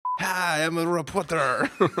Hi, I'm a reporter.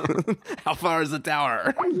 How far is the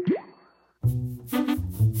tower?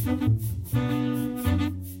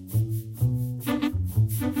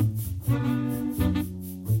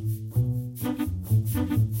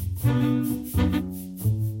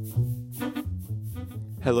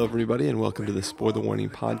 Hello, everybody, and welcome to the Spoiler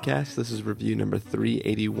Warning podcast. This is review number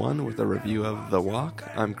 381 with a review of The Walk.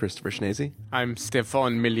 I'm Christopher Schnese. I'm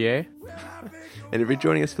Stéphane Millier. And if you're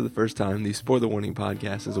joining us for the first time, the Spoiler Warning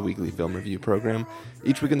podcast is a weekly film review program.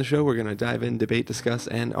 Each week in the show, we're going to dive in, debate, discuss,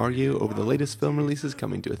 and argue over the latest film releases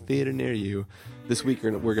coming to a theater near you. This week,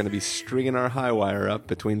 we're going to be stringing our high wire up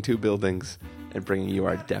between two buildings and bringing you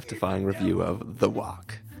our death-defying review of The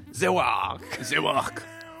Walk. The Walk! The Walk!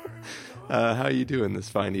 How are you doing this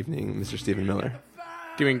fine evening, Mr. Stephen Miller?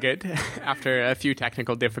 Doing good. After a few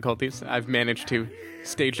technical difficulties, I've managed to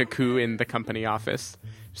stage a coup in the company office,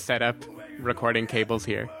 set up recording cables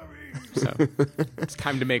here. So it's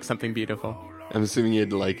time to make something beautiful. I'm assuming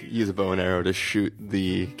you'd use a bow and arrow to shoot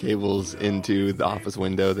the cables into the office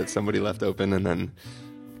window that somebody left open and then...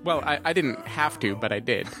 Well, I didn't have to, but I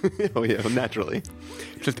did. Oh yeah, naturally.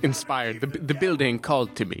 Just inspired. The building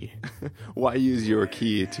called to me. Why use your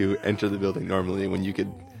key to enter the building normally when you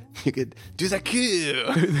could do the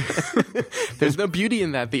coup? There's no beauty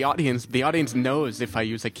in that. The audience knows if I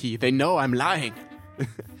use a key. They know I'm lying.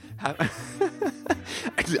 I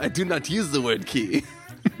do not use the word key.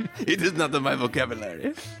 It is not in my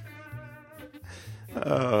vocabulary.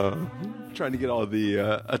 Trying to get all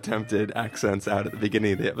the attempted accents out at the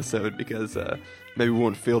beginning of the episode because maybe we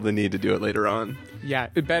won't feel the need to do it later on. Yeah,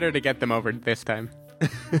 better to get them over this time.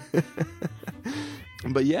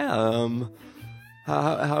 But yeah,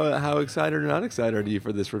 how excited or not excited are you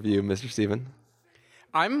for this review, Mr. Steven?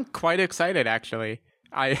 I'm quite excited, actually.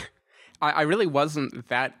 I really wasn't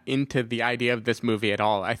that into the idea of this movie at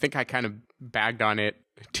all. I think I kind of bagged on it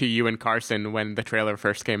to you and Carson when the trailer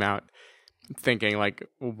first came out, thinking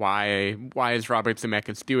why is Robert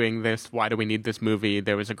Zemeckis doing this? Why do we need this movie?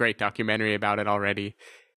 There was a great documentary about it already.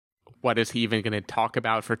 What is he even going to talk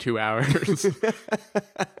about for 2 hours?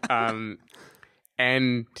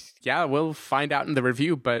 And yeah, we'll find out in the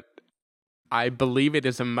review, but I believe it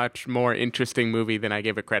is a much more interesting movie than I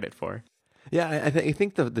gave it credit for. Yeah, I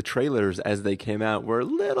think the trailers as they came out were a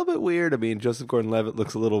little bit weird. I mean, Joseph Gordon-Levitt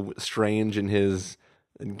looks a little strange in his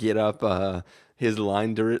get-up, his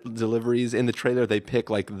line deliveries. In the trailer, they pick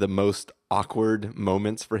the most awkward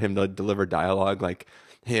moments for him to deliver dialogue, like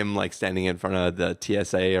him standing in front of the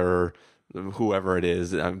TSA or whoever it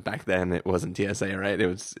is. Back then, it wasn't TSA, right? It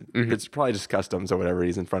was. Mm-hmm. It's probably just customs or whatever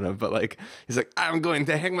he's in front of. But he's like, "I'm going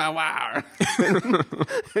to hang my wire," and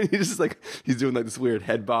he's just he's doing this weird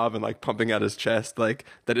head bob and pumping out his chest,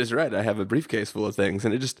 that is right. I have a briefcase full of things,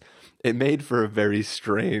 and it made for a very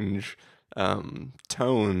strange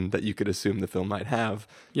tone that you could assume the film might have.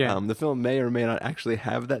 Yeah. The film may or may not actually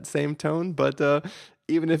have that same tone, but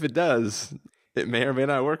even if it does, it may or may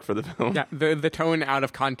not work for the film. Yeah, the tone out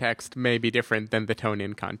of context may be different than the tone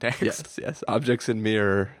in context. Yes. Objects in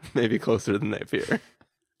mirror may be closer than they appear.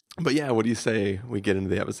 But yeah, what do you say we get into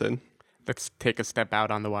the episode? Let's take a step out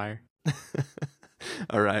on the wire.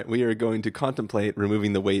 All right, we are going to contemplate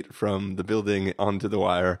removing the weight from the building onto the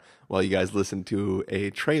wire while you guys listen to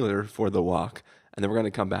a trailer for The Walk, and then we're going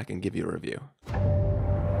to come back and give you a review.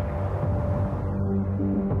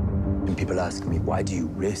 When people ask me, why do you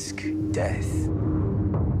risk death?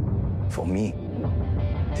 For me,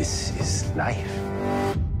 this is life.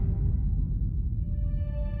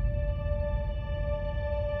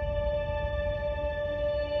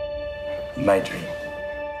 My dream.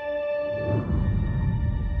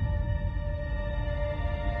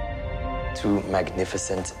 Two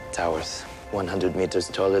magnificent towers, 100 meters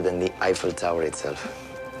taller than the Eiffel Tower itself.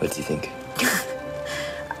 What do you think?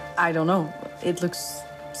 I don't know. It looks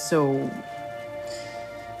so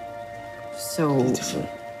Beautiful.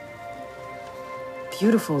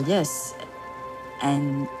 beautiful, yes,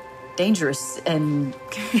 and dangerous and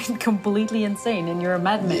completely insane. And you're a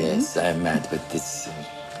madman. Yes, I'm mad, but this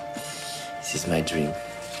is my dream.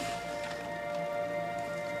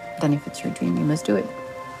 Then if it's your dream, you must do it.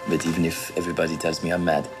 But even if everybody tells me I'm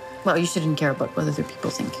mad, Well, you shouldn't care about what other people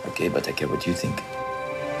think. okay, but I care what you think.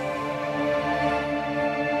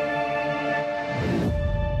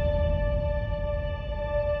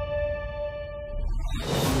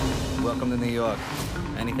 Welcome to New York.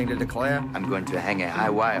 Anything to declare? I'm going to hang a high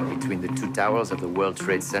wire between the two towers of the World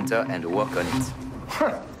Trade Center and walk on it.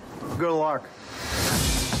 Good luck.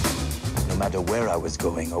 No matter where I was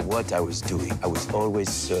going or what I was doing, I was always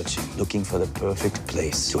searching, looking for the perfect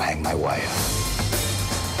place to hang my wire.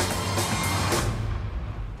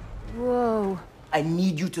 Whoa. I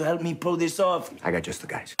need you to help me pull this off. I got just the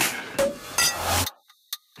guys.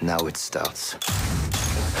 Now it starts.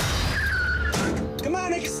 Come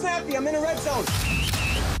on, make it snappy. I'm in a red zone.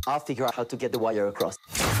 I'll figure out how to get the wire across.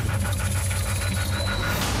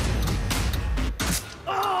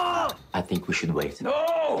 I think we should wait.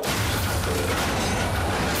 No!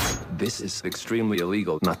 This is extremely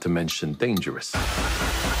illegal, not to mention dangerous.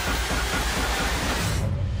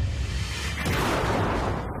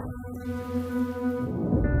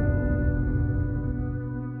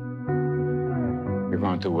 You're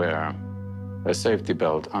going to wear a safety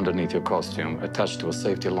belt underneath your costume attached to a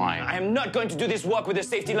safety line. I am not going to do this walk with a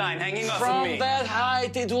safety line hanging off of me. From that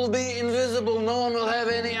height, it will be invisible. No one will have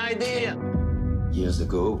any idea. Years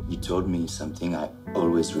ago, you told me something I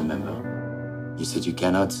always remember. You said you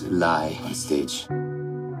cannot lie on stage.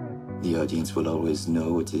 The audience will always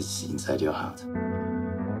know what is inside your heart.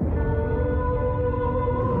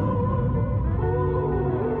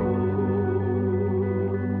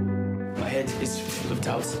 My head is full of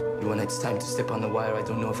doubts. When it's time to step on the wire, I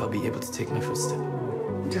don't know if I'll be able to take my first step.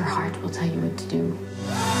 Your heart will tell you what to do.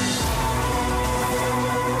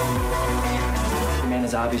 The man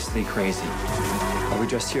is obviously crazy. Are we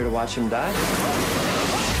just here to watch him die?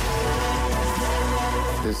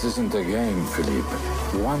 This isn't a game, Philippe.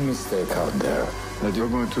 One mistake out there, and you're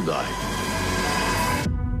going to die.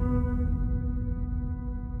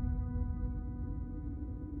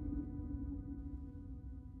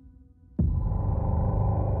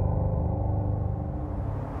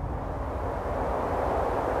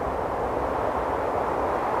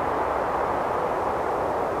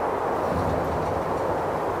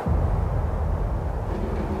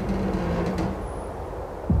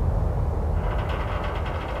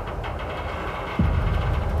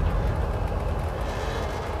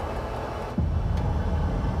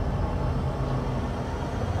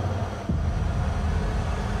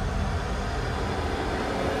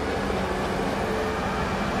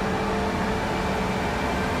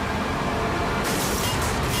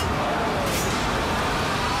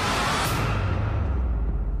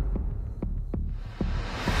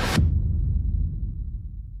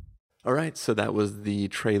 All right, so that was the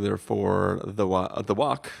trailer for the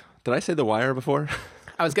Walk. Did I say The Wire before?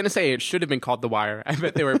 I was going to say it should have been called The Wire. I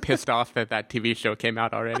bet they were pissed off that that TV show came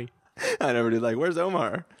out already. I never did. Like, where's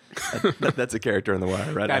Omar? That's a character in The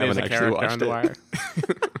Wire, right? That I is haven't a actually character on The Wire.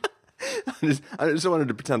 I just wanted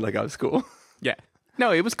to pretend like I was cool. Yeah.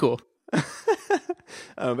 No, it was cool.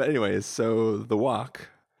 But anyways, so The Walk,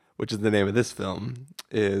 which is the name of this film,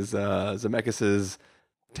 is Zemeckis's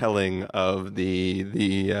telling of the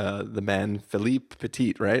man Philippe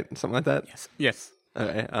Petit, right? Something like that? Yes. Yes.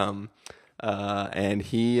 Okay. And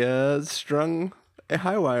he strung a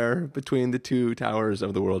high wire between the two towers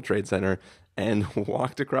of the World Trade Center and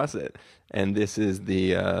walked across it. And this is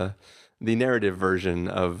the narrative version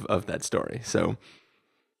of that story. So,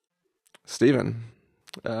 Steven,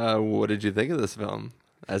 what did you think of this film?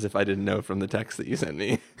 As if I didn't know from the text that you sent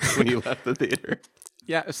me when you left the theater.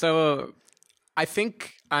 Yeah, so I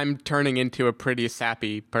think I'm turning into a pretty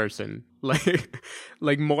sappy person,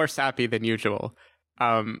 like more sappy than usual,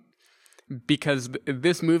 because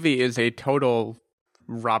this movie is a total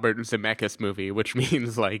Robert Zemeckis movie, which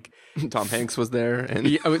means like Tom Hanks was there, and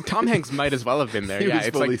yeah, Tom Hanks might as well have been there. He was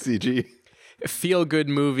fully CG. Feel good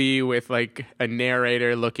movie with like a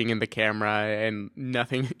narrator looking in the camera and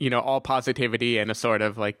nothing, all positivity and a sort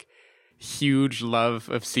of like huge love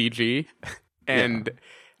of CG, and. Yeah.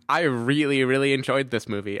 I really, really enjoyed this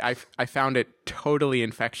movie. I found it totally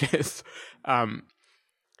infectious. I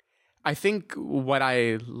think what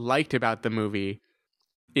I liked about the movie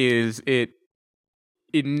is it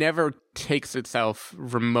never takes itself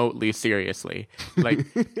remotely seriously. Like,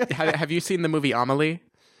 have you seen the movie Amélie?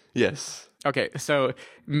 Yes. Okay, so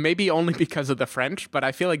maybe only because of the French, but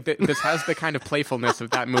I feel like this has the kind of playfulness of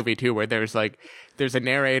that movie too, where there's a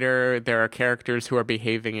narrator, there are characters who are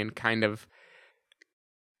behaving in kind of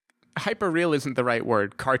hyper-real isn't the right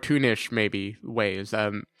word, cartoonish maybe ways.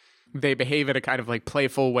 They behave in a kind of like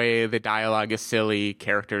playful way. The dialogue is silly.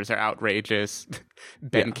 Characters are outrageous.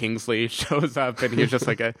 Ben Kingsley shows up and he's just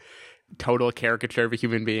like a total caricature of a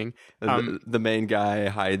human being. The main guy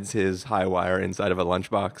hides his high wire inside of a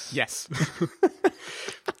lunchbox. Yes.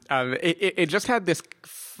 It just had this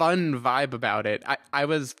fun vibe about it. I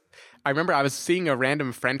remember I was seeing a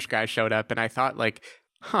random French guy showed up and I thought like,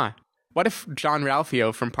 what if John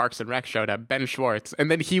Ralphio from Parks and Rec showed up, Ben Schwartz,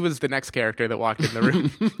 and then he was the next character that walked in the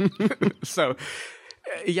room? So,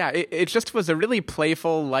 yeah, it just was a really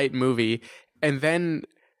playful, light movie. And then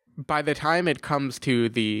by the time it comes to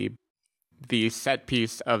the the set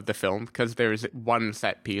piece of the film, because there's one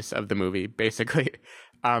set piece of the movie, basically,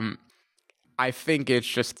 I think it's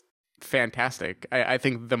just fantastic. I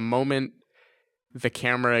think the moment the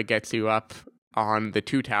camera gets you up on the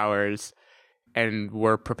two towers and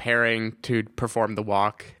we're preparing to perform the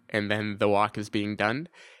walk, and then the walk is being done,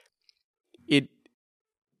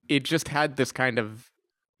 it just had this kind of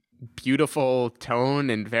beautiful tone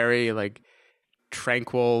and very like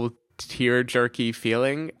tranquil, tear-jerky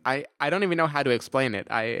feeling. I don't even know how to explain it.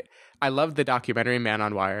 I love the documentary Man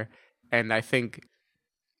on Wire, and I think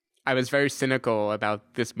I was very cynical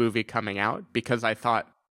about this movie coming out because I thought,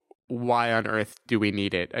 why on earth do we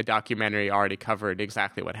need it? A documentary already covered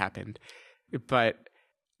exactly what happened. But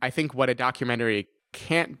I think what a documentary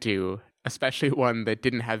can't do, especially one that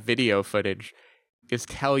didn't have video footage, is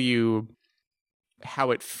tell you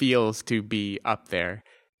how it feels to be up there,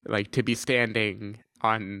 like to be standing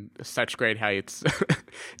on such great heights,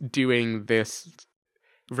 doing this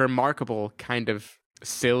remarkable kind of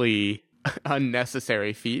silly,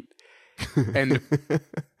 unnecessary feat.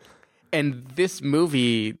 And this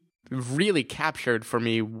movie really captured for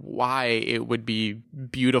me why it would be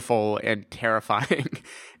beautiful and terrifying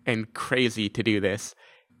and crazy to do this.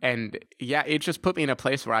 And yeah, it just put me in a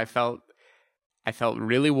place where I felt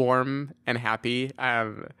really warm and happy.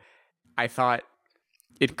 I thought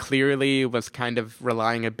it clearly was kind of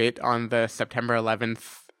relying a bit on the September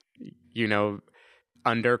 11th,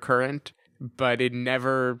 undercurrent, but it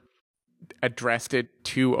never addressed it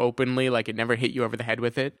too openly. Like, it never hit you over the head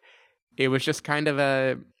with it. It was just kind of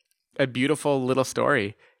a beautiful little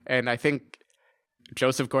story. And I think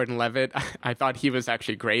Joseph Gordon-Levitt, I thought he was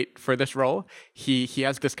actually great for this role. He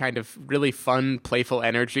has this kind of really fun, playful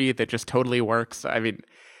energy that just totally works. I mean,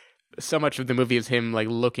 so much of the movie is him like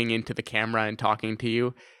looking into the camera and talking to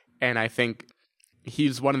you. And I think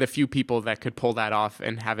he's one of the few people that could pull that off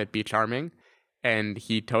and have it be charming. And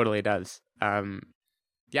he totally does.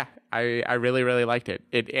 Yeah, I really, really liked it.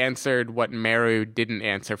 It answered what Meru didn't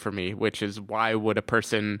answer for me, which is why would a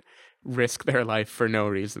person risk their life for no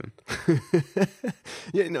reason?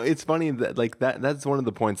 Yeah, no, it's funny that like that's one of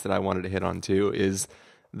the points that I wanted to hit on too, is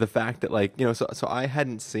the fact that like, so I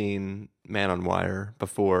hadn't seen Man on Wire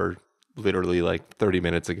before literally like 30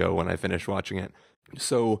 minutes ago when I finished watching it.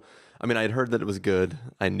 So, I mean, I'd heard that it was good.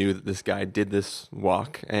 I knew that this guy did this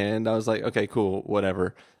walk, and I was like, okay, cool,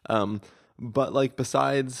 whatever. But like,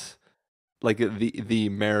 besides like the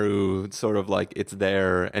Meru sort of like, it's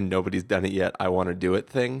there and nobody's done it yet, I want to do it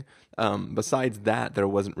thing. Besides that, there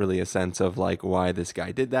wasn't really a sense of like why this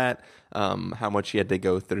guy did that, how much he had to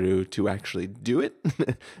go through to actually do it.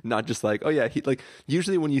 Not just like, oh yeah, he like,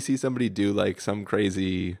 usually when you see somebody do like some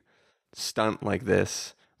crazy stunt like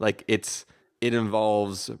this, like it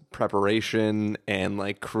involves preparation and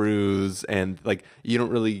like crews, and like you don't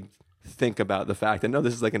really think about the fact that no,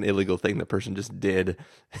 this is like an illegal thing the person just did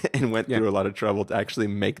and went through a lot of trouble to actually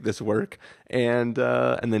make this work, and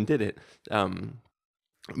then did it.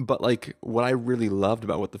 But like, what I really loved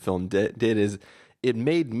about what the film did is it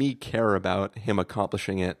made me care about him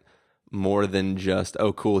accomplishing it more than just,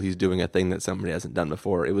 oh cool, he's doing a thing that somebody hasn't done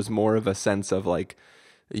before. It was more of a sense of like,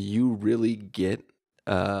 you really get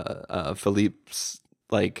Philippe's,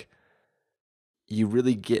 like, you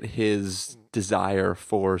really get his desire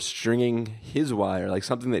for stringing his wire, like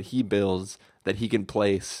something that he builds that he can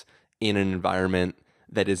place in an environment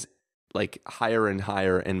that is like higher and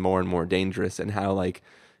higher and more dangerous, and how like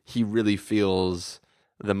he really feels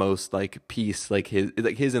the most like peace, like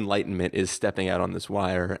his enlightenment is stepping out on this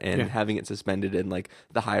wire and having it suspended in like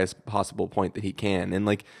the highest possible point that he can. And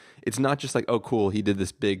like, it's not just like, oh cool, he did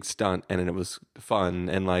this big stunt and it was fun,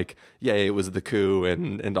 and like, yeah, it was the coup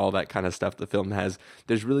and all that kind of stuff the film has.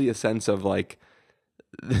 There's really a sense of like,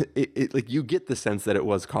 it like, you get the sense that it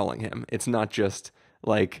was calling him. It's not just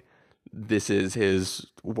like, this is his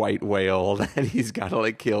white whale that he's got to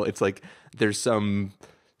like kill. It's like, there's some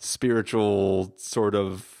spiritual sort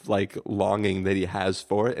of like longing that he has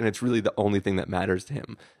for it, and it's really the only thing that matters to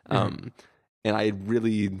him. And I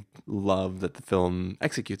really love that the film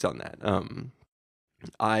executes on that.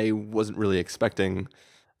 I wasn't really expecting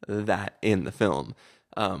that in the film.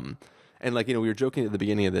 And like, we were joking at the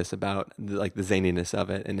beginning of this about like the zaniness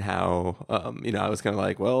of it, and how, I was kind of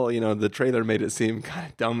like, well, the trailer made it seem kind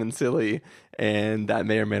of dumb and silly, and that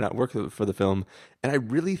may or may not work for the film. And I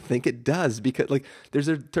really think it does, because like there's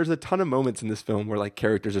a ton of moments in this film where like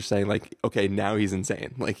characters are saying like, okay, now he's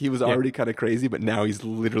insane. Like, he was already kind of crazy, but now he's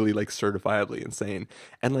literally like certifiably insane.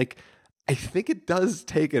 And like, I think it does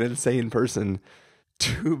take an insane person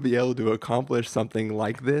to be able to accomplish something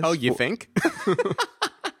like this. Oh, you think?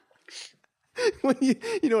 When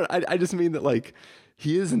I just mean that like,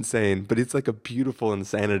 he is insane, but it's like a beautiful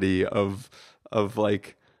insanity of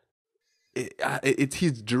like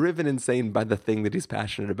he's driven insane by the thing that he's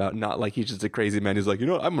passionate about, not like he's just a crazy man who's like, you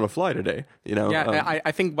know what, I'm gonna fly today, you know.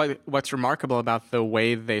 I think what's remarkable about the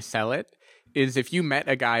way they sell it is if you met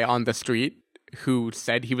a guy on the street who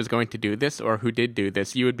said he was going to do this or who did do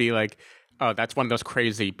this, you would be like, oh, that's one of those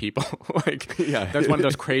crazy people. Like, that's one of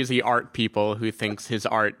those crazy art people who thinks his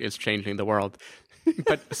art is changing the world.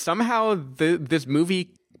 But somehow this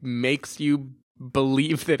movie makes you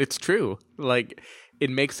believe that it's true. Like, it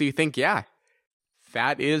makes you think, yeah,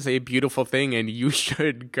 that is a beautiful thing, and you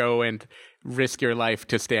should go and risk your life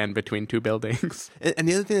to stand between two buildings. And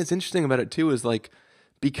the other thing that's interesting about it, too, is like,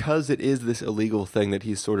 because it is this illegal thing that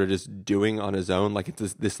he's sort of just doing on his own, like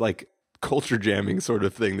it's this like culture jamming sort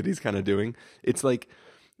of thing that he's kind of doing. It's like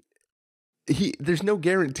there's no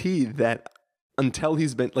guarantee that until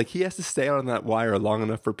he's been like, he has to stay on that wire long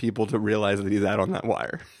enough for people to realize that he's out on that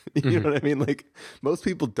wire. You know what I mean? Like, most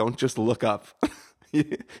people don't just look up,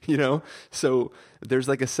 you know? So there's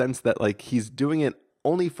like a sense that like he's doing it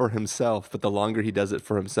only for himself, but the longer he does it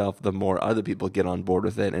for himself, the more other people get on board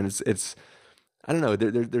with it. And it's I don't know.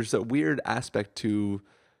 There's a weird aspect to,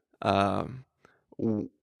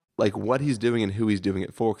 like what he's doing and who he's doing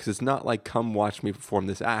it for. Because it's not like, come watch me perform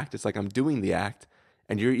this act. It's like, I'm doing the act,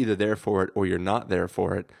 and you're either there for it or you're not there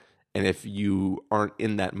for it. And if you aren't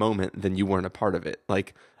in that moment, then you weren't a part of it.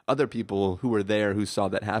 Like other people who were there, who saw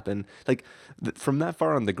that happen, like from that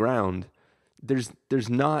far on the ground, there's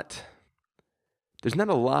not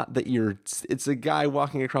a lot that it's a guy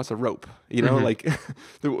walking across a rope, you know, like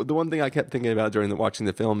the one thing I kept thinking about during watching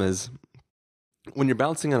the film is when you're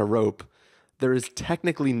bouncing on a rope, there is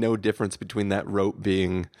technically no difference between that rope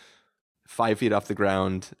being 5 feet off the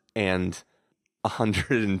ground and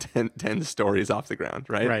 110 stories off the ground,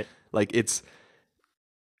 right? Right. Like it's,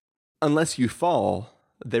 unless you fall,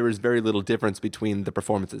 there is very little difference between the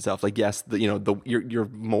performance itself. Like, yes, you're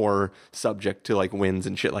more subject to like winds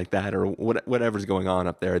and shit like that, or whatever's going on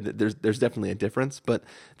up there. There's definitely a difference, but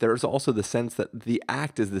there's also the sense that the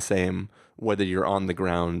act is the same whether you're on the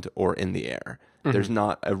ground or in the air. There's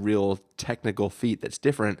not a real technical feat that's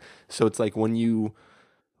different. So it's like when you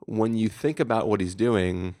think about what he's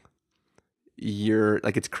doing, you're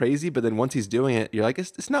like, it's crazy, but then once he's doing it, you're like,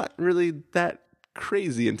 it's not really that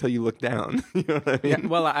crazy until you look down. You know what I mean? Yeah,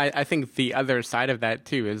 well, I think the other side of that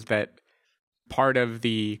too is that part of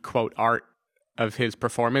the quote art of his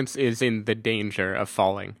performance is in the danger of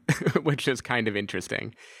falling, which is kind of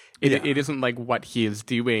interesting. It isn't like what he is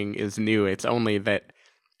doing is new. It's only that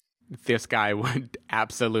this guy would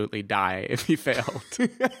absolutely die if he failed.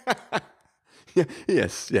 Yeah,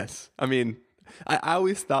 yes. I mean, I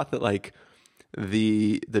always thought that like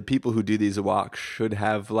the people who do these walks should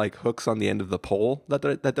have like hooks on the end of the pole that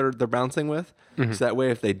they're bouncing with, so that way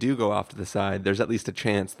if they do go off to the side, there's at least a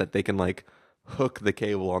chance that they can like hook the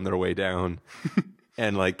cable on their way down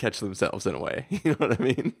and like catch themselves in a way. You know what I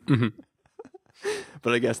mean?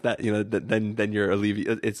 But I guess that, you know, then you're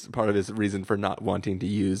it's part of his reason for not wanting to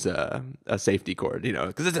use a safety cord, you know,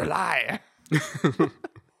 because it's a lie.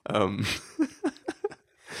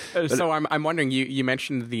 So I'm wondering, you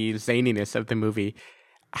mentioned the zaniness of the movie.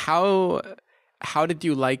 How did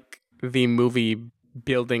you like the movie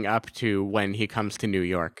building up to when he comes to New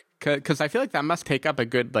York? Because I feel like that must take up a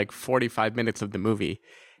good like 45 minutes of the movie,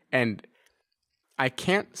 and I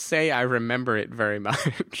can't say I remember it very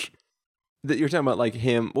much. That you're talking about like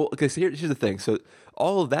him. Well, okay, so here's the thing. So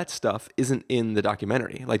all of that stuff isn't in the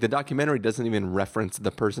documentary. Like the documentary doesn't even reference the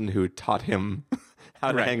person who taught him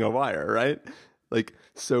how to hang a wire, right? Like,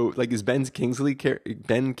 so like is Ben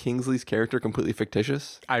Kingsley's character completely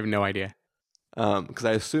fictitious? I have no idea. Because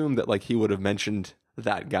I assume that like he would have mentioned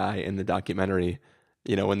that guy in the documentary.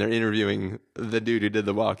 You know, when they're interviewing the dude who did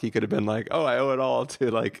the walk, he could have been like, "Oh, I owe it all to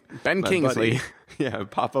like Ben Kingsley, buddy. Yeah,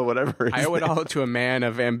 Papa, whatever. I owe it all to a man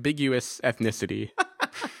of ambiguous ethnicity."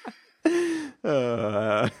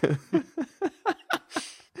 But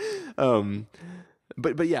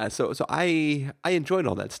yeah, so I enjoyed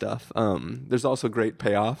all that stuff. There's also great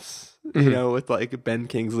payoffs, you know, with like Ben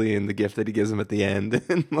Kingsley and the gift that he gives him at the end,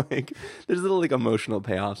 and like there's little like emotional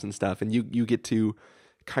payoffs and stuff, and you get to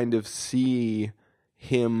kind of see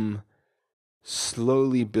him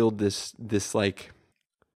slowly build this like,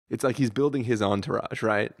 it's like he's building his entourage,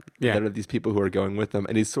 right? Yeah. That are these people who are going with him,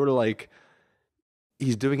 and he's sort of like,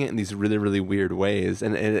 he's doing it in these really, really weird ways,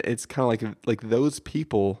 and it's kind of like those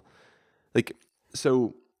people, like,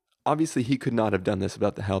 so obviously he could not have done this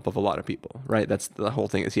without the help of a lot of people, right? That's the whole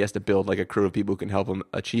thing, is he has to build like a crew of people who can help him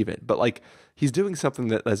achieve it. But like he's doing something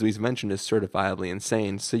that, as we've mentioned, is certifiably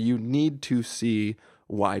insane. So you need to see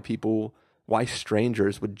why why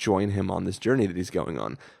strangers would join him on this journey that he's going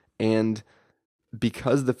on. And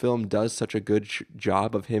because the film does such a good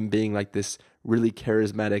job of him being like this really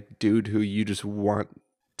charismatic dude who you just want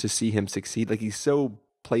to see him succeed, like he's so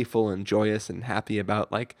playful and joyous and happy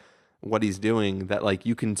about like what he's doing that like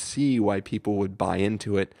you can see why people would buy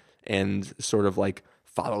into it and sort of like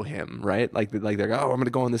follow him, right? Like they're like, oh, I'm gonna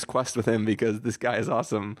go on this quest with him because this guy is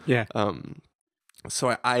awesome. Yeah.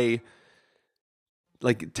 So I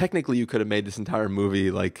like technically you could have made this entire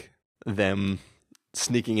movie like them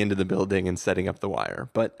sneaking into the building and setting up the wire,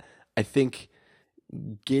 but I think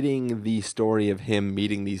getting the story of him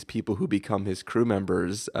meeting these people who become his crew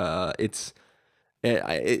members, it's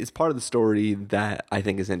part of the story that I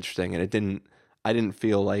think is interesting, and I didn't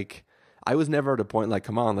feel like I was never at a point like,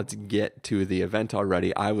 come on, let's get to the event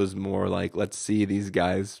already. I was more like, let's see these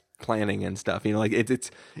guys planning and stuff. You know, like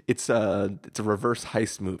it's a reverse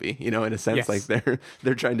heist movie. You know, in a sense, Yes. like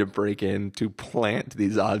they're trying to break in to plant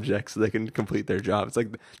these objects so they can complete their job. It's like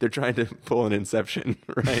they're trying to pull an Inception,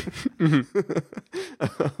 right?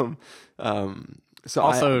 So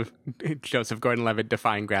Also, Joseph Gordon-Levitt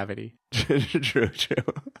defying gravity. True.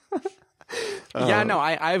 Yeah, no,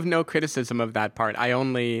 I have no criticism of that part.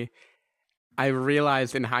 I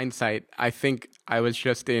realized in hindsight, I think I was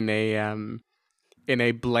just in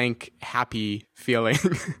a blank happy feeling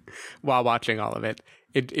while watching all of it.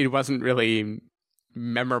 It wasn't really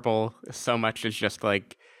memorable so much as just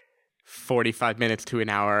like 45 minutes to an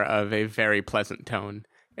hour of a very pleasant tone.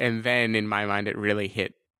 And then in my mind, it really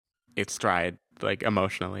hit its stride, like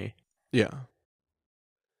emotionally. Yeah.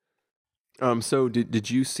 So did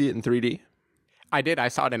you see it in 3D? I did. I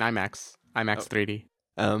saw it in IMAX 3D.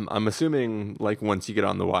 I'm assuming like once you get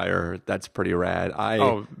on the wire, that's pretty rad.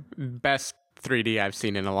 Best 3D I've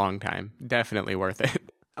seen in a long time. Definitely worth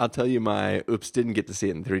it. I'll tell you my oops, didn't get to see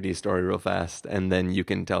it in 3D story real fast, and then you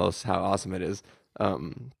can tell us how awesome it is.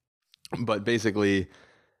 But basically,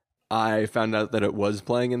 I found out that it was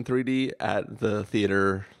playing in 3D at the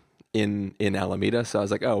theater in Alameda, so I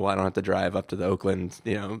was like, oh, well, I don't have to drive up to the Oakland,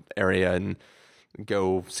 area and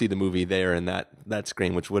go see the movie there in that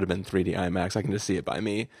screen, which would have been 3D IMAX. I can just see it by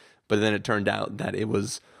me. But then it turned out that it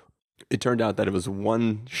was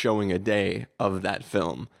one showing a day of that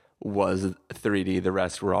film was 3D. The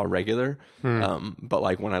rest were all regular. But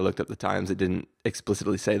like when I looked up the times, it didn't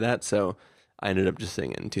explicitly say that, so I ended up just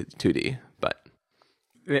seeing it in 2D. But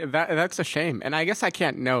that's a shame, and I guess I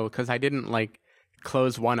can't know because I didn't like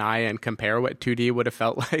close one eye and compare what 2D would have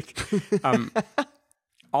felt like.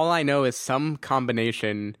 All I know is some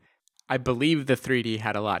combination. I believe the 3D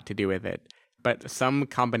had a lot to do with it, but some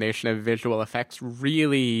combination of visual effects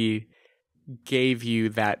really gave you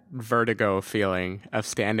that vertigo feeling of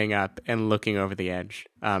standing up and looking over the edge.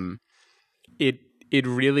 It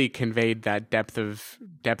really conveyed that depth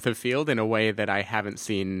of field in a way that I haven't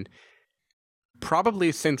seen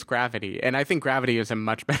probably since Gravity. And I think Gravity is a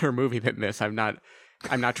much better movie than this. I'm not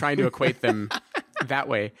trying to equate them that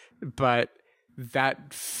way, but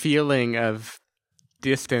that feeling of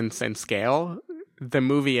distance and scale, the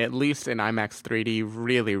movie, at least in IMAX 3D,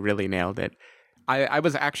 really, really nailed it. I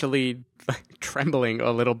was actually trembling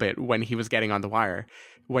a little bit when he was getting on the wire.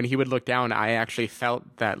 When he would look down, I actually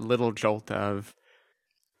felt that little jolt of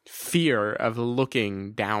fear of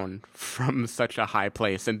looking down from such a high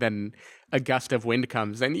place, and then a gust of wind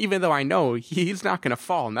comes, and even though I know he's not going to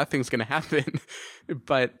fall, nothing's going to happen,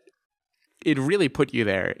 but it really put you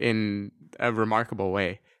there in a remarkable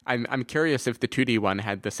way. I'm curious if the 2D one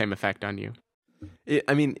had the same effect on you.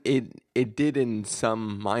 It did in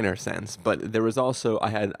some minor sense, but there was also I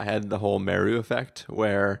had the whole Meru effect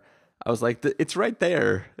where I was like, it's right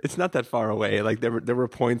there. It's not that far away. Like there were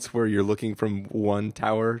points where you're looking from one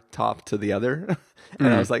tower top to the other, and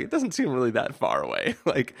I was like, it doesn't seem really that far away.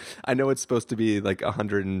 Like I know it's supposed to be like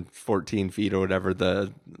 114 feet or whatever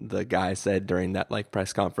the guy said during that like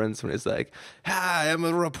press conference when he's like, "Hi, I'm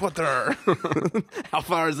a reporter. How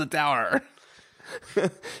far is the tower?"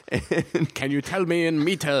 And, can you tell me in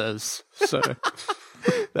meters, sir?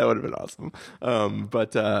 That would have been awesome.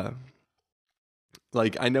 But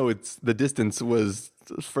like I know the distance was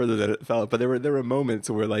further than it felt, but there were moments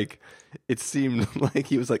where like it seemed like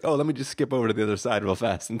he was like, "Oh, let me just skip over to the other side real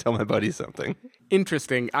fast and tell my buddy something."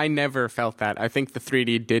 Interesting. I never felt that. I think the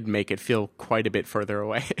 3D did make it feel quite a bit further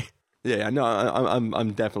away. Yeah, no,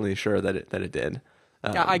 I'm definitely sure that it did.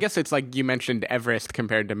 Yeah, I guess it's like you mentioned Everest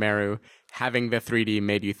compared to Meru. Having the 3D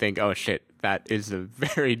made you think, oh shit, that is a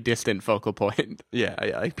very distant focal point. Yeah,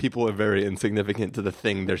 like people are very insignificant to the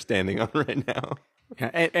thing they're standing on right now.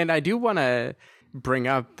 Yeah, and I do want to bring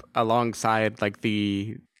up alongside like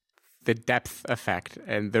the depth effect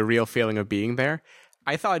and the real feeling of being there.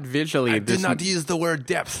 I thought visually I did not use the word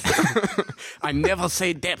depth. I never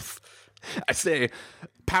say depth. I say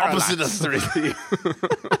Parallax. opposite of 3D.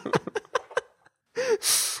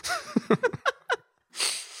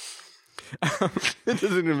 It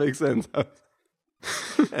doesn't even make sense.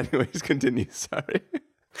 Anyways, continue. Sorry.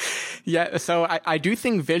 Yeah, so I do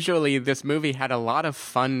think visually this movie had a lot of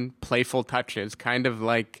fun, playful touches, kind of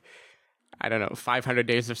like, I don't know, 500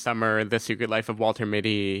 Days of Summer, The Secret Life of Walter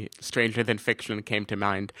Mitty, Stranger Than Fiction came to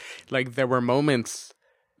mind. Like, there were moments,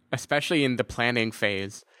 especially in the planning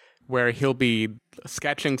phase, where he'll be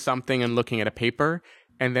sketching something and looking at a paper,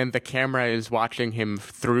 and then the camera is watching him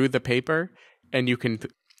through the paper, and you can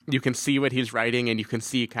see what he's writing, and you can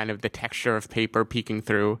see kind of the texture of paper peeking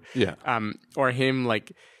through. Yeah. Or him,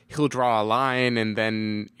 like, he'll draw a line, and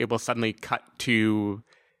then it will suddenly cut to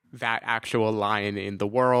that actual line in the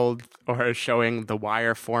world, or showing the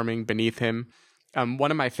wire forming beneath him.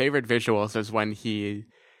 One of my favorite visuals is when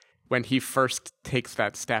he first takes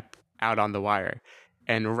that step out on the wire,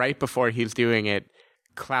 and right before he's doing it,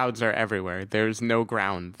 clouds are everywhere. There's no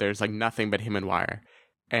ground. There's like nothing but him and wire.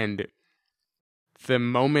 And the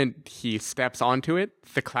moment he steps onto it,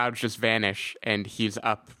 the clouds just vanish, and he's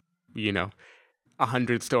up,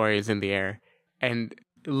 100 stories in the air. And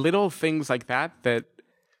little things like that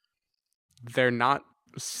they're not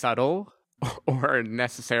subtle or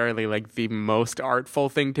necessarily like the most artful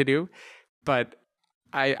thing to do, but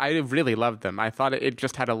I really loved them. I thought it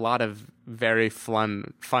just had a lot of very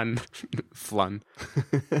fun.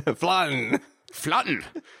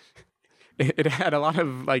 It had a lot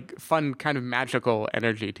of like fun, kind of magical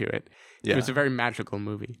energy to it. Yeah. It was a very magical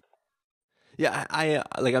movie. Yeah,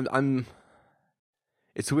 I'm.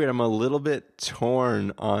 It's weird. I'm a little bit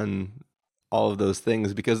torn on all of those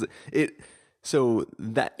things because So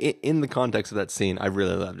that in the context of that scene, I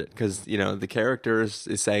really loved it because the characters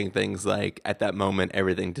is saying things like, at that moment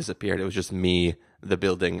everything disappeared. It was just me, the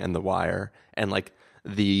building, and the wire, and like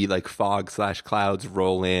the fog/clouds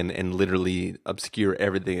roll in and literally obscure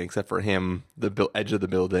everything except for him, the edge of the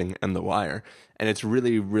building, and the wire. And it's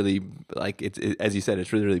really, really like as you said,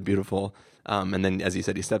 it's really, really beautiful. And then, as you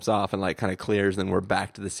said, he steps off and like kind of clears, and we're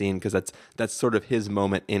back to the scene because that's sort of his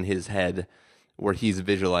moment in his head, where he's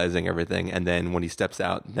visualizing everything, and then when he steps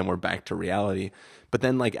out, then we're back to reality. But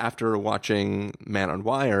then, like, after watching Man on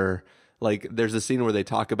Wire, like, there's a scene where they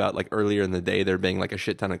talk about, like, earlier in the day there being, like, a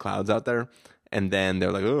shit ton of clouds out there, and then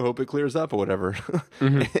they're like, oh, hope it clears up or whatever.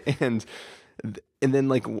 Mm-hmm. and then,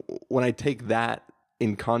 like, when I take that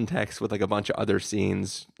in context with, like, a bunch of other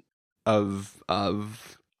scenes of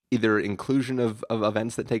either inclusion of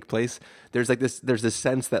events that take place, there's this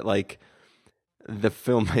sense that, like, the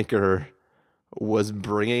filmmaker was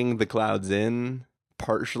bringing the clouds in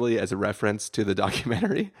partially as a reference to the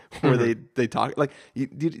documentary where they talk like you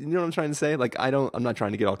know what I'm trying to say. Like I'm not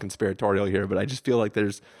trying to get all conspiratorial here, but I just feel like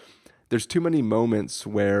there's too many moments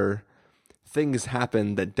where things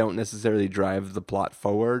happen that don't necessarily drive the plot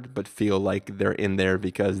forward, but feel like they're in there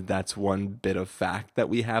because that's one bit of fact that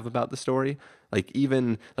we have about the story. Like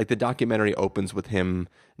even like the documentary opens with him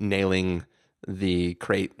nailing the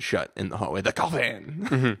crate shut in the hallway, the coffin,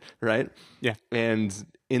 mm-hmm. Right? Yeah. And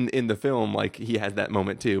in the film, like he has that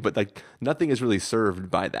moment too, but like nothing is really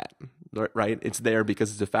served by that, right? It's there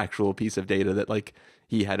because it's a factual piece of data that like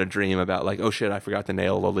he had a dream about, like, oh shit, I forgot to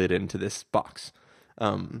nail the lid into this box.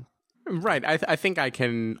 Right. I think I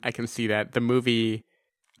can see that the movie,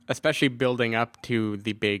 especially building up to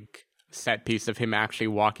the big set piece of him actually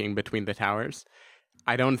walking between the towers.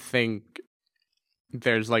 I don't think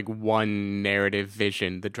there's like one narrative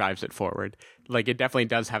vision that drives it forward. Like it definitely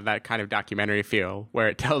does have that kind of documentary feel where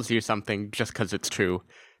it tells you something just because it's true,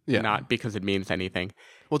 not because it means anything.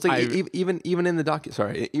 Well, it's like even in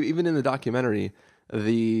the even in the documentary,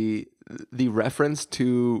 the reference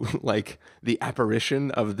to like the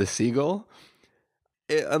apparition of the seagull,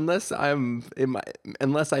 unless I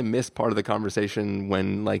missed part of the conversation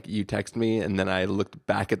when like you text me and then I looked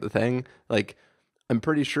back at the thing, like I'm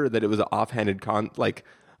pretty sure that it was an offhanded like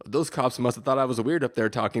those cops must have thought I was weird up there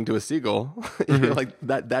talking to a seagull. Mm-hmm. Like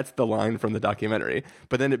that's the line from the documentary.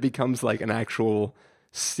 But then it becomes like an actual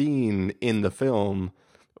scene in the film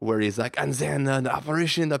where he's like, and then an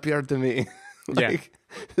apparition appeared to me. Like,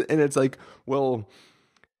 yeah. And it's like, well,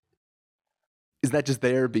 is that just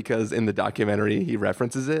there because in the documentary he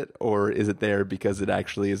references it, or is it there because it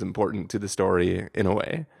actually is important to the story in a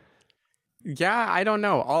way? Yeah, I don't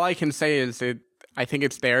know. All I can say is I think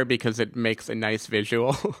it's there because it makes a nice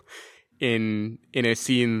visual in a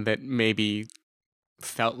scene that maybe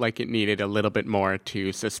felt like it needed a little bit more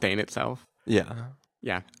to sustain itself. Yeah.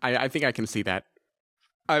 Yeah, I think I can see that.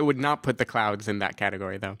 I would not put the clouds in that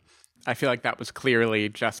category, though. I feel like that was clearly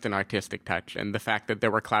just an artistic touch, and the fact that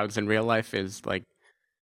there were clouds in real life is like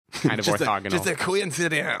kind of orthogonal. Just a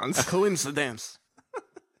coincidence. A coincidence.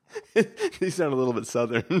 You sound a little bit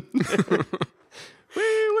southern.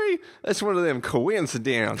 Wee. That's one of them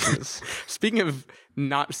coincidences. Speaking of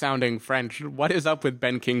not sounding French, what is up with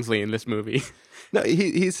Ben Kingsley in this movie? No,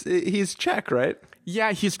 he's Czech, right?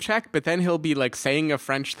 Yeah, he's Czech, but then he'll be like saying a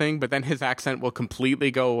French thing, but then his accent will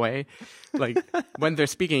completely go away. Like when they're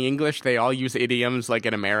speaking English, they all use idioms like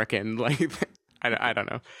an American. Like I don't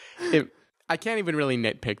know. I can't even really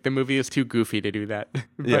nitpick. The movie is too goofy to do that.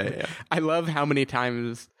 But Yeah. I love how many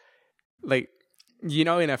times, like, you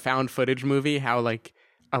know, in a found footage movie, how like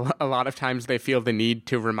a lot of times they feel the need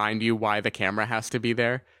to remind you why the camera has to be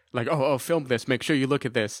there. Like, oh, film this. Make sure you look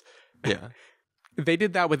at this. Yeah. They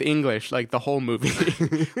did that with English, like the whole movie.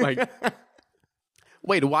 Like,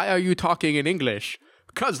 wait, why are you talking in English?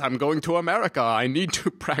 Because I'm going to America. I need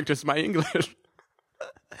to practice my English.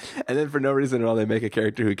 And then for no reason at all, they make a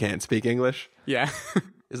character who can't speak English. Yeah.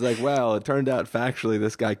 It's like, well, it turned out factually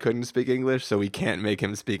this guy couldn't speak English, so we can't make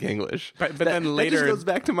him speak English. But then later... That just goes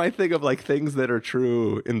back to my thing of like things that are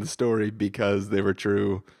true in the story because they were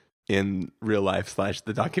true in real life /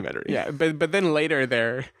 the documentary. Yeah, but then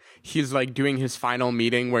later he's like doing his final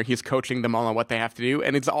meeting where he's coaching them all on what they have to do,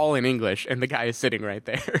 and it's all in English, and the guy is sitting right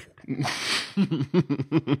there.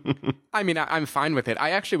 I mean, I'm fine with it.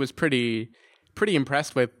 I actually was pretty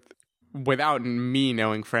impressed without me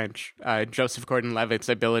knowing French, Joseph Gordon-Levitt's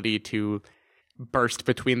ability to burst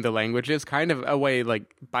between the languages, kind of a way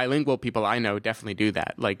like bilingual people I know definitely do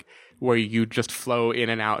that, like where you just flow in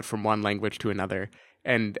and out from one language to another.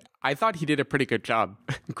 And I thought he did a pretty good job.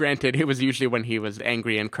 Granted, it was usually when he was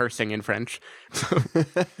angry and cursing in French. So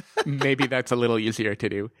maybe that's a little easier to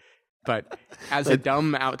do. But as a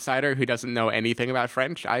dumb outsider who doesn't know anything about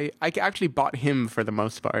French, I actually bought him for the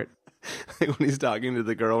most part. Like when he's talking to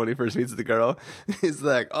the girl, when he first meets the girl, he's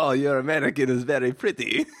like, oh, your American is very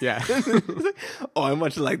pretty. Yeah. He's like, oh, I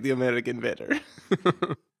much like the American better.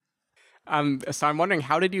 So I'm wondering,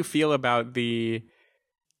 how did you feel about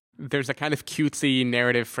there's a kind of cutesy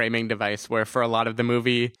narrative framing device where for a lot of the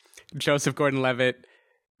movie, Joseph Gordon-Levitt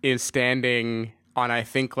is standing on, I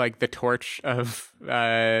think, like the torch of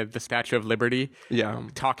the Statue of Liberty. Yeah.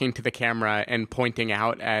 Talking to the camera and pointing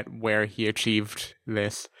out at where he achieved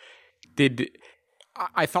this.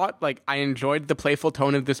 I thought, like, I enjoyed the playful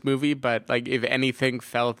tone of this movie, but, like, if anything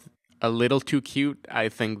felt a little too cute, I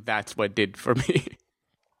think that's what did for me.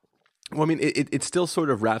 Well, I mean, it still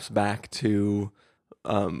sort of wraps back to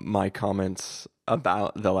my comments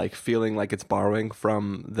about the, like, feeling like it's borrowing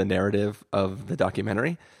from the narrative of the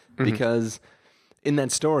documentary. Mm-hmm. Because in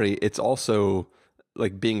that story, it's also,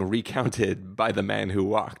 like, being recounted by the man who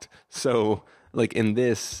walked. So... like in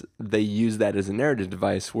this, they use that as a narrative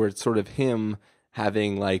device where it's sort of him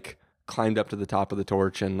having like climbed up to the top of the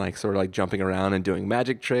torch and like sort of like jumping around and doing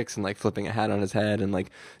magic tricks and like flipping a hat on his head and like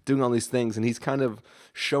doing all these things. And he's kind of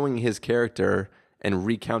showing his character and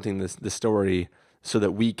recounting the story so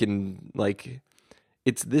that we can like,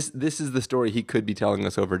 it's this is the story he could be telling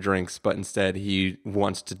us over drinks, but instead he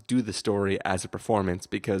wants to do the story as a performance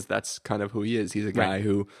because that's kind of who he is. He's a guy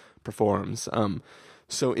who performs.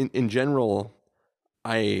 So in general,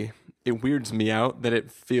 it weirds me out that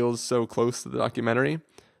it feels so close to the documentary,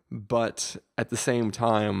 but at the same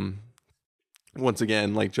time, once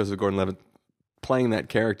again, like Joseph Gordon-Levitt playing that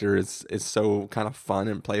character is so kind of fun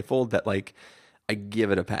and playful that like I give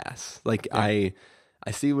it a pass. Like I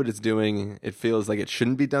see what it's doing. It feels like it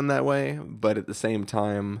shouldn't be done that way, but at the same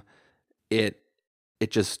time, it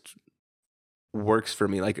just works for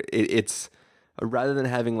me. Like it's. Rather than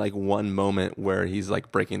having like one moment where he's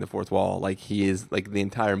like breaking the fourth wall, like he is like the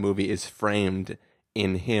entire movie is framed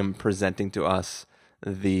in him presenting to us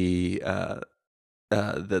the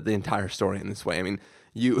entire story in this way. I mean,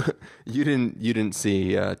 you didn't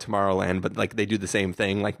see Tomorrowland, but like they do the same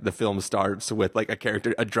thing. Like the film starts with like a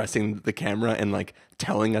character addressing the camera and like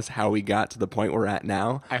telling us how we got to the point we're at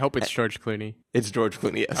now. I hope it's George Clooney. It's George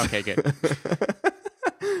Clooney. Yes. Okay, good.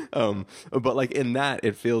 But like in that,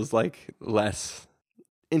 it feels like less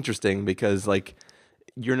interesting because like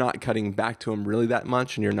you're not cutting back to him really that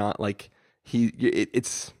much, and you're not like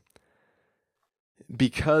it's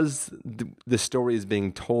because the story is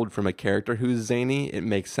being told from a character who's zany. It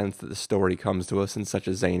makes sense that the story comes to us in such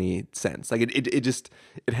a zany sense. Like it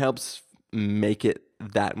helps make it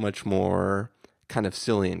that much more kind of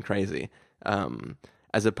silly and crazy,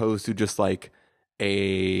 as opposed to just like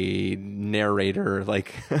a narrator,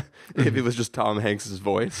 like if it was just Tom Hanks's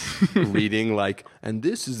voice reading like, and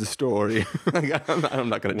this is the story. I'm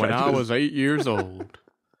not going to. When I was 8 years old,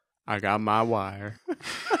 I got my wire.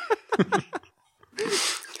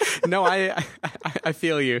 No, I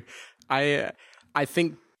feel you. I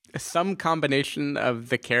think some combination of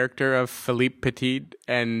the character of Philippe Petit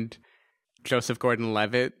and Joseph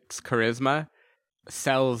Gordon-Levitt's charisma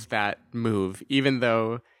sells that move, even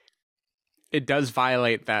though it does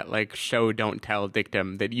violate that like show don't tell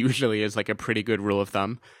dictum that usually is like a pretty good rule of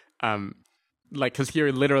thumb. Like, because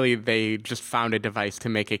here literally they just found a device to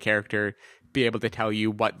make a character be able to tell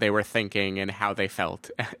you what they were thinking and how they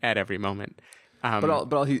felt at every moment.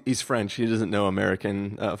 He's French. He doesn't know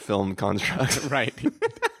American film construct. Right.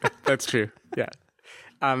 That's true. Yeah.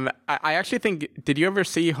 I actually think, did you ever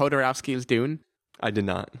see Jodorowsky's Dune? I did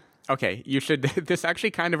not. Okay, you should. This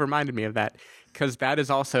actually kind of reminded me of that, because that is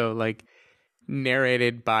also like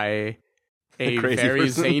narrated by a very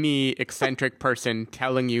zany, eccentric person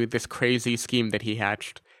telling you this crazy scheme that he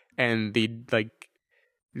hatched and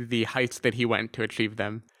the heights that he went to achieve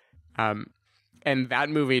them. And that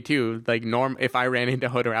movie too, like if I ran into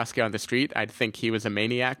Jodorowsky on the street, I'd think he was a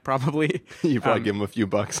maniac probably. You probably give him a few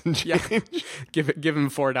bucks and change. Yeah, give him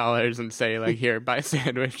 $4 and say like, here, buy a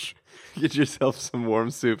sandwich. Get yourself some warm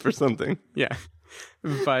soup or something. Yeah.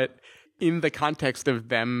 But in the context of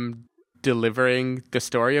them delivering the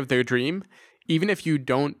story of their dream, even if you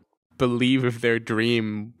don't believe if their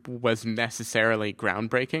dream was necessarily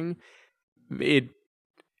groundbreaking,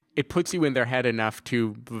 it puts you in their head enough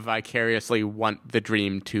to vicariously want the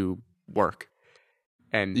dream to work.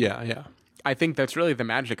 And yeah. I think that's really the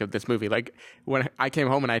magic of this movie. Like, when I came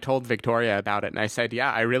home and I told Victoria about it, and I said,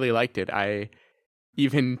 yeah, I really liked it. I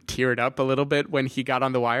even teared up a little bit when he got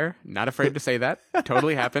on the wire. Not afraid to say that.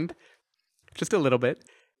 Totally happened. Just a little bit.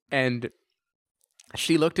 And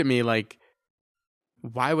she looked at me like,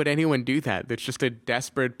 why would anyone do that? That's just a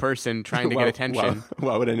desperate person trying to get attention.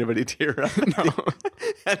 Why would anybody tear up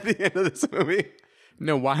at the end of this movie?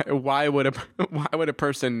 No, why would a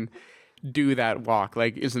person do that walk?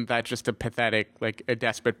 Like, isn't that just a pathetic, like a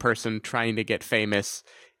desperate person trying to get famous,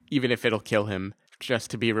 even if it'll kill him, just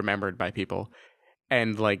to be remembered by people?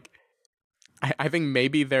 And like, I think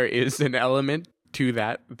maybe there is an element to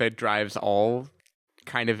that drives all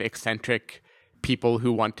kind of eccentric people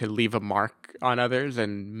who want to leave a mark on others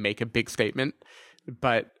and make a big statement.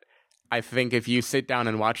 But I think if you sit down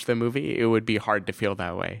and watch the movie, it would be hard to feel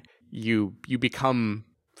that way. You become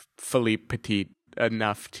Philippe Petit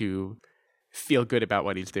enough to feel good about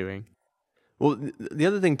what he's doing. Well, the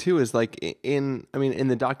other thing too is like in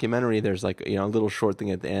the documentary, there's like, a little short thing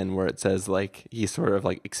at the end where it says like he sort of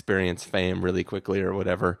like experienced fame really quickly or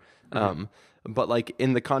whatever. Mm-hmm. But like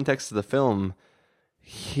in the context of the film,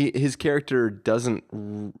 his character doesn't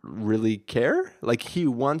really care. Like, he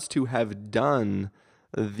wants to have done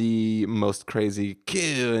the most crazy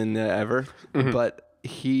kill ever, mm-hmm. but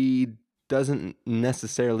he doesn't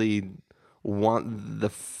necessarily want the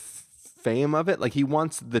fame of it. Like, he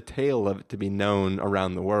wants the tale of it to be known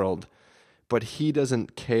around the world, but he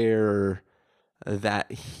doesn't care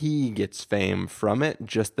that he gets fame from it,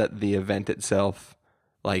 just that the event itself,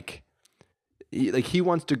 he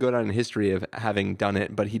wants to go down in history of having done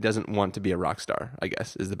it, but he doesn't want to be a rock star, I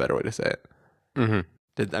guess, is the better way to say it.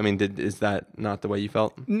 Mm-hmm. Is that not the way you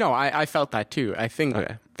felt? No, I felt that too. I think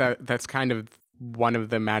that's kind of one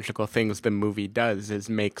of the magical things the movie does, is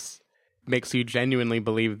makes you genuinely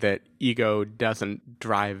believe that ego doesn't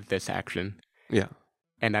drive this action. Yeah.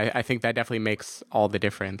 And I think that definitely makes all the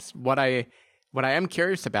difference. What I am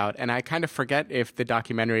curious about, and I kind of forget if the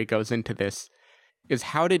documentary goes into this, is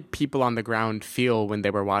how did people on the ground feel when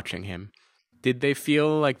they were watching him? Did they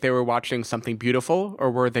feel like they were watching something beautiful,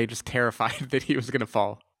 or were they just terrified that he was going to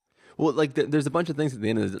fall? Well, like there's a bunch of things at the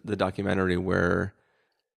end of the documentary where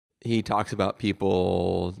he talks about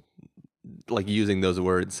people like using those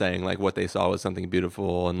words, saying like what they saw was something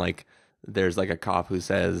beautiful, and like there's like a cop who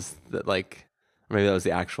says that, like, maybe that was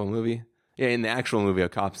the actual movie. Yeah, in the actual movie, a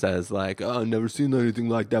cop says like, "Oh, I've never seen anything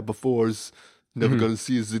like that before. It's never going to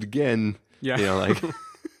see it again." Yeah, like,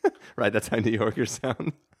 right? That's how New Yorkers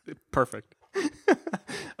sound. Perfect.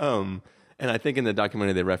 And I think in the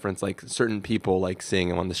documentary they reference like certain people like seeing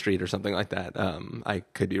him on the street or something like that. I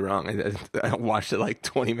could be wrong. I watched it like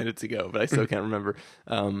 20 minutes ago, but I still can't remember.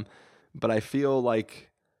 But I feel like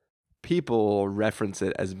people reference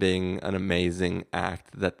it as being an amazing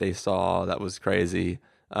act that they saw that was crazy.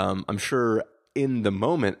 I'm sure in the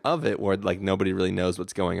moment of it, where like nobody really knows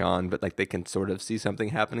what's going on, but like they can sort of see something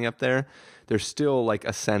happening up there, there's still like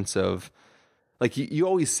a sense of like you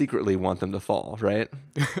always secretly want them to fall, right?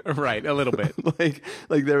 Right, a little bit.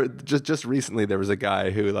 like there just recently there was a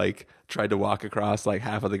guy who like tried to walk across like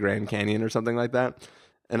half of the Grand Canyon or something like that.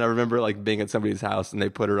 And I remember like being at somebody's house and they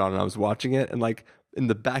put it on and I was watching it, and like in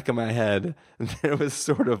the back of my head, there was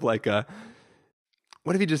sort of like a,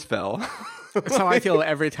 what if he just fell? So I feel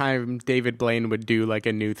every time David Blaine would do like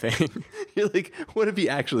a new thing. You're like, what if he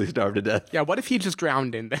actually starved to death? Yeah, what if he just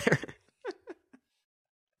drowned in there?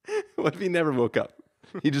 What if he never woke up?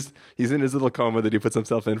 He's in his little coma that he puts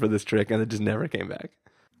himself in for this trick, and it just never came back.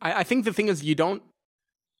 I think the thing is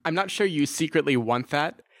I'm not sure you secretly want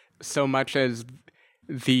that so much as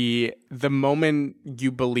the moment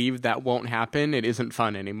you believe that won't happen, it isn't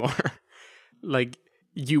fun anymore. Like,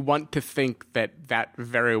 you want to think that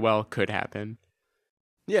very well could happen.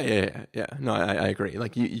 Yeah. No, I agree.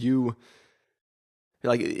 Like you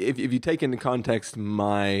like if you take into context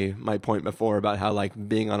my point before about how like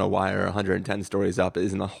being on a wire 110 stories up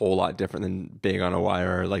isn't a whole lot different than being on a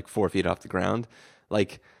wire like 4 feet off the ground.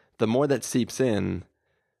 Like the more that seeps in,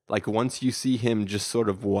 like once you see him just sort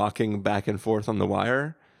of walking back and forth on the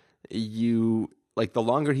wire, you like the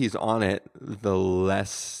longer he's on it, the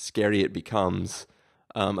less scary it becomes.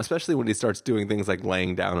 Especially when he starts doing things like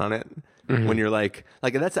laying down on it. Mm-hmm. When you're like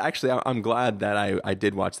that's actually, I'm glad that I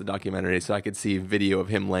did watch the documentary so I could see video of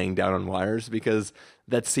him laying down on wires, because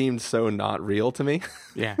that seemed so not real to me.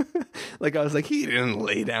 Yeah. Like I was like, he didn't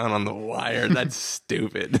lay down on the wire. That's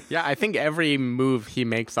stupid. Yeah, I think every move he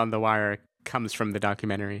makes on the wire comes from the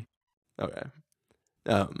documentary. Okay.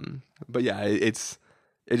 But yeah, it's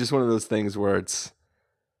just one of those things where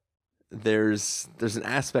there's an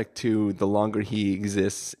aspect to the longer he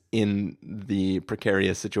exists in the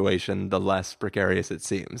precarious situation, the less precarious it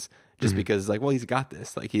seems. Just because like, well, he's got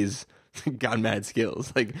this. Like he's got mad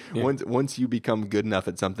skills. Like once you become good enough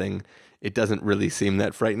at something, it doesn't really seem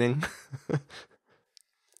that frightening.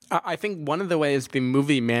 I think one of the ways the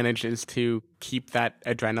movie manages to keep that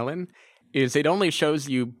adrenaline is it only shows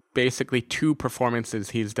you basically 2 performances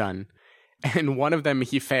he's done. And one of them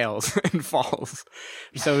he fails and falls.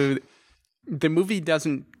 So the movie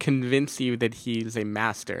doesn't convince you that he's a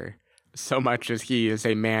master so much as he is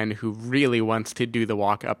a man who really wants to do the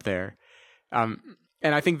walk up there. And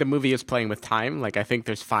I think the movie is playing with time. Like, I think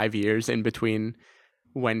there's 5 years in between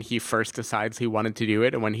when he first decides he wanted to do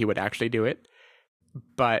it and when he would actually do it.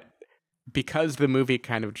 But because the movie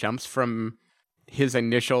kind of jumps from his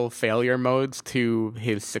initial failure modes to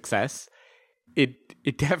his success,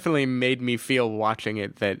 it definitely made me feel watching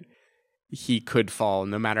it that he could fall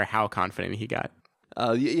no matter how confident he got.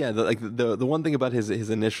 The one thing about his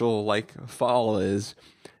initial like fall is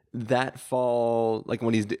that fall, like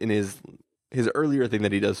when he's in his earlier thing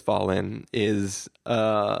that he does fall in is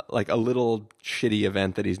like a little shitty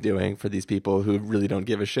event that he's doing for these people who really don't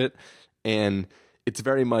give a shit, and it's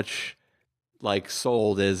very much like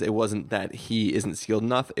sold as it wasn't that he isn't skilled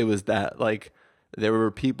enough, it was that like there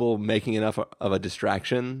were people making enough of a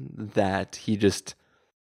distraction that he just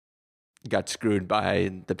got screwed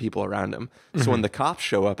by the people around him. So when the cops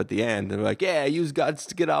show up at the end, they're like, yeah, use guts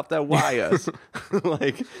to get off that wires.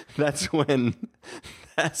 Like, that's when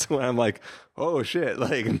I'm like, oh shit,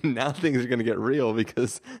 like now things are going to get real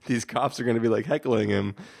because these cops are going to be like heckling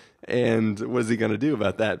him. And what is he going to do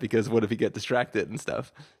about that? Because what if he get distracted and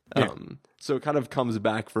stuff? Yeah. So it kind of comes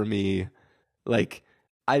back for me. Like,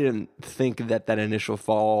 I didn't think that initial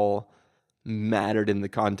fall mattered in the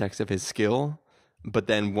context of his skill. But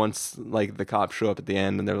then once like the cops show up at the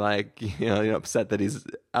end and they're like, you're upset that he's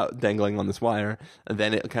out dangling on this wire, and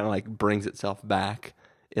then it kind of like brings itself back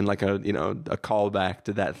in like a callback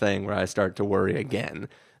to that thing where I start to worry again.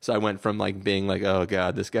 So I went from like being like, oh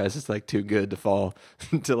God, this guy's just like too good to fall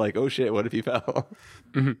to like, oh shit, what if he fell?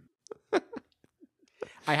 Mm-hmm.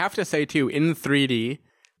 I have to say too, in 3D,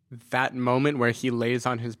 that moment where he lays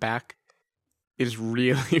on his back is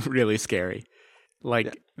really, really scary.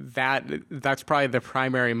 Like that's probably the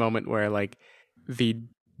primary moment where like the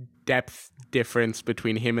depth difference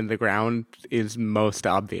between him and the ground is most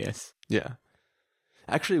obvious. Yeah.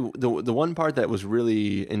 Actually, the one part that was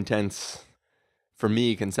really intense for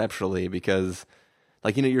me conceptually, because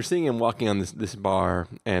like, you're seeing him walking on this bar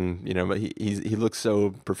and, but he looks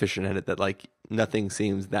so proficient at it that like nothing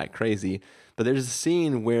seems that crazy. But there's a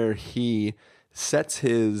scene where he sets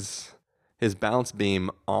his bounce beam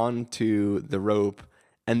onto the rope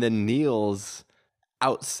and then kneels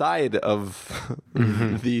outside of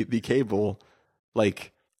the cable.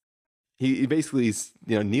 Like he basically,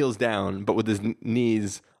 kneels down, but with his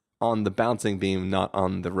knees on the bouncing beam, not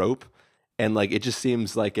on the rope. And like, it just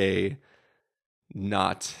seems like a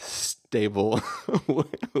not stable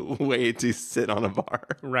way to sit on a bar.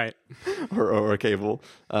 Right. or a cable.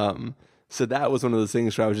 So that was one of those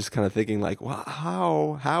things where I was just kind of thinking like,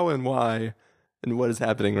 wow, how and why and what is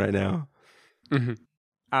happening right now?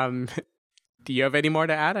 Mm-hmm. Do you have any more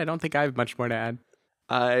to add? I don't think I have much more to add.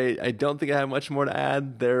 I don't think I have much more to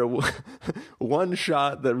add. One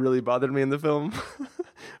shot that really bothered me in the film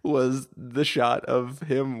was the shot of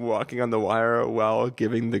him walking on the wire while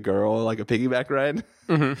giving the girl like a piggyback ride.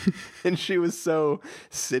 Mm-hmm. And she was so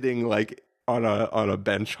sitting like on a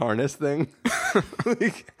bench harness thing.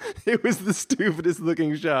 Like, it was the stupidest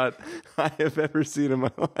looking shot I have ever seen in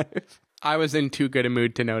my life. I was in too good a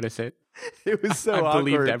mood to notice it. It was so I awkward.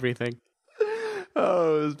 believed everything.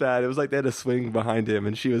 Oh, it was bad. It was like they had a swing behind him,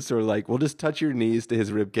 and she was sort of like, well, just touch your knees to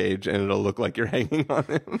his rib cage, and it'll look like you're hanging on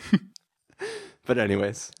him. But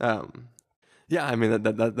anyways, yeah, I mean,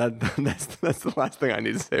 that's the last thing I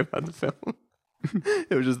need to say about the film.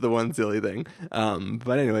 It was just the one silly thing.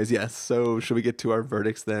 But anyways, yes. So should we get to our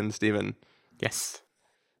verdicts then, Stephen? Yes.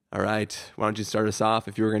 All right. Why don't you start us off?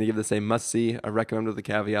 If you were going to give this a must-see, a recommend with a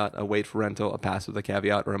caveat, a wait for rental, a pass with a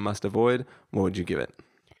caveat, or a must-avoid, what would you give it?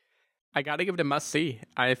 I got to give it a must-see.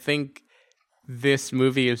 I think this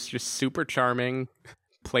movie is just super charming,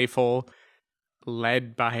 playful,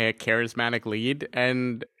 led by a charismatic lead,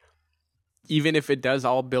 and even if it does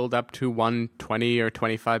all build up to one 20 or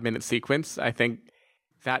 25-minute sequence, I think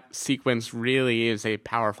that sequence really is a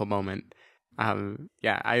powerful moment. I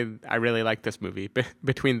really like this movie.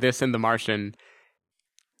 Between this and The Martian,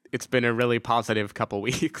 it's been a really positive couple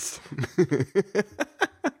weeks.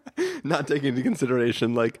 Not taking into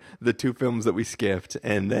consideration like the two films that we skipped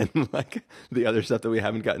and then like the other stuff that we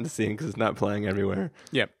haven't gotten to see because it's not playing everywhere.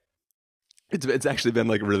 Yep. It's actually been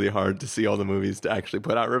like really hard to see all the movies to actually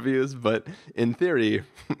put out reviews, but in theory,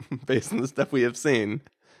 based on the stuff we have seen,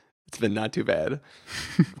 it's been not too bad.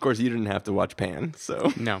 Of course, you didn't have to watch Pan,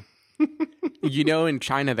 so no. You know, in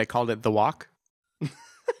China they called it The Walk.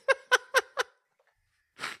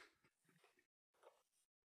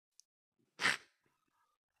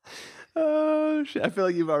 Oh shit! I feel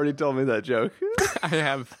like you've already told me that joke. I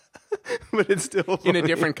have, but it's still funny. In a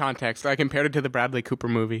different context. I compared it to the Bradley Cooper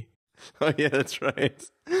movie. Oh yeah, that's right.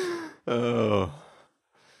 Oh,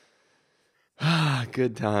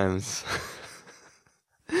 good times.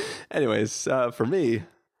 Anyways, for me,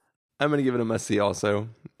 I'm gonna give it a must see. Also,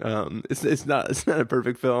 it's not a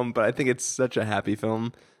perfect film, but I think it's such a happy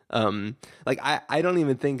film. Like I don't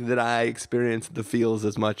even think that I experienced the feels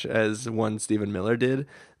as much as one Stephen Miller did,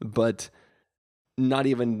 but not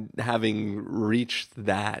even having reached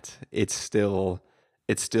that, it's still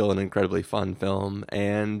an incredibly fun film.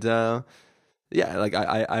 And, yeah, like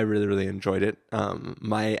I really, really enjoyed it.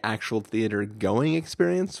 My actual theater going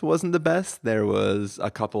experience wasn't the best. There was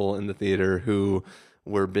a couple in the theater who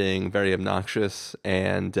were being very obnoxious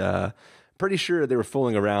and, pretty sure they were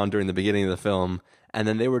fooling around during the beginning of the film. And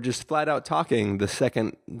then they were just flat out talking the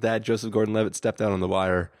second that Joseph Gordon-Levitt stepped out on the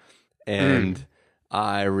wire. And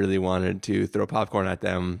I really wanted to throw popcorn at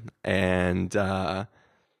them and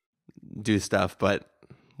do stuff, but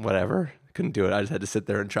whatever. Couldn't do it. I just had to sit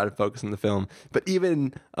there and try to focus on the film. But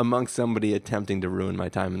even amongst somebody attempting to ruin my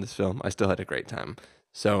time in this film, I still had a great time.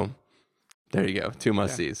 So there you go. Two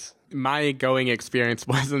must-sees. My going experience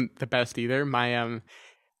wasn't the best either. My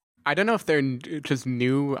I don't know if they're just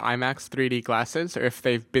new IMAX 3D glasses or if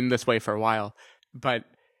they've been this way for a while, but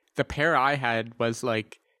the pair I had was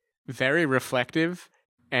like very reflective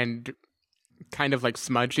and kind of like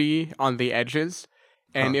smudgy on the edges.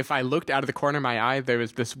 And if I looked out of the corner of my eye, there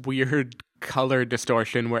was this weird color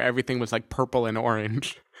distortion where everything was like purple and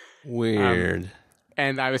orange. Weird.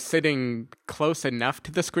 And I was sitting close enough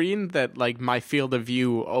to the screen that like my field of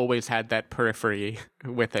view always had that periphery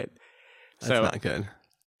with it. That's not good.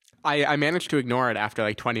 I managed to ignore it after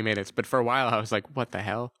like 20 minutes, but for a while I was like, what the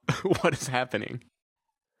hell? What is happening?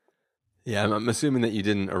 Yeah, I'm assuming that you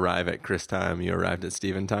didn't arrive at Chris time. You arrived at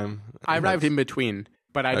Steven time. I arrived in between,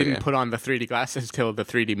 but I didn't put on the 3D glasses till the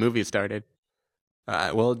 3D movie started.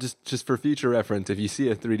 Well, just for future reference, if you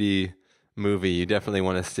see a 3D movie, you definitely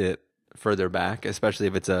want to sit further back, especially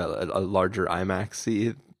if it's a larger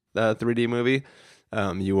IMAX 3D movie.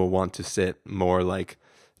 You will want to sit more like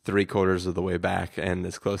 3/4 of the way back and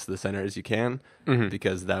as close to the center as you can,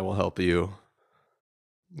 because that will help you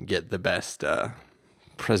get the best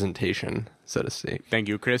presentation, so to speak. Thank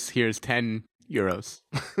you, Chris. Here's €10.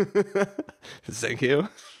 Thank you.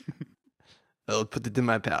 I'll put it in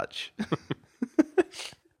my pouch.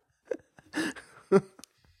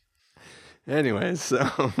 Anyways, so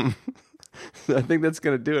I think that's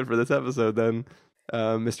going to do it for this episode then.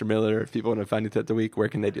 Mr. Miller, if people want to find you throughout the week, where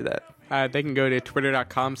can they do that? They can go to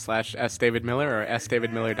twitter.com/sdavidmiller or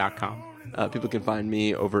sdavidmiller.com. People can find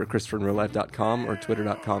me over at ChristopherInRealLife.com or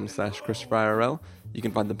twitter.com/ChristopherIRL. You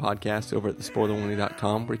can find the podcast over at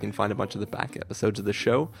thespoilerwarning.com, where you can find a bunch of the back episodes of the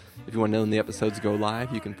show. If you want to know when the episodes go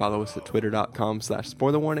live, you can follow us at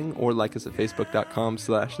twitter.com/spoilerwarning or like us at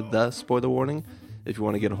facebook.com/thespoilerwarning. If you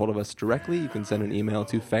want to get a hold of us directly, you can send an email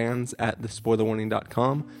to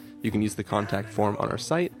fans@thespoilerwarning.com. You can use the contact form on our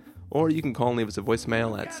site, or you can call and leave us a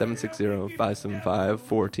voicemail at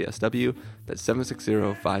 760-575-4TSW. That's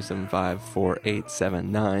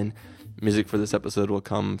 760-575-4879. Music for this episode will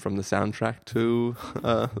come from the soundtrack to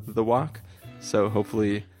The Walk, so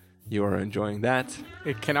hopefully you are enjoying that.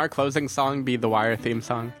 Can our closing song be the Wire theme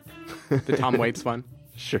song? The Tom Waits one?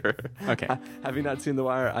 Sure. Okay. Have you not seen The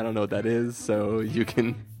Wire? I don't know what that is, so you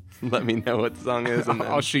can let me know what the song is. And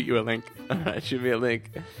I'll shoot you a link. All right, shoot me a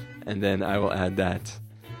link, and then I will add that,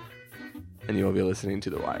 and you will be listening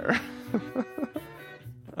to The Wire.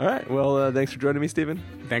 All right, well, thanks for joining me, Stephen.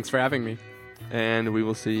 Thanks for having me. And we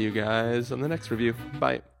will see you guys on the next review.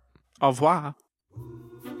 Bye. Au revoir.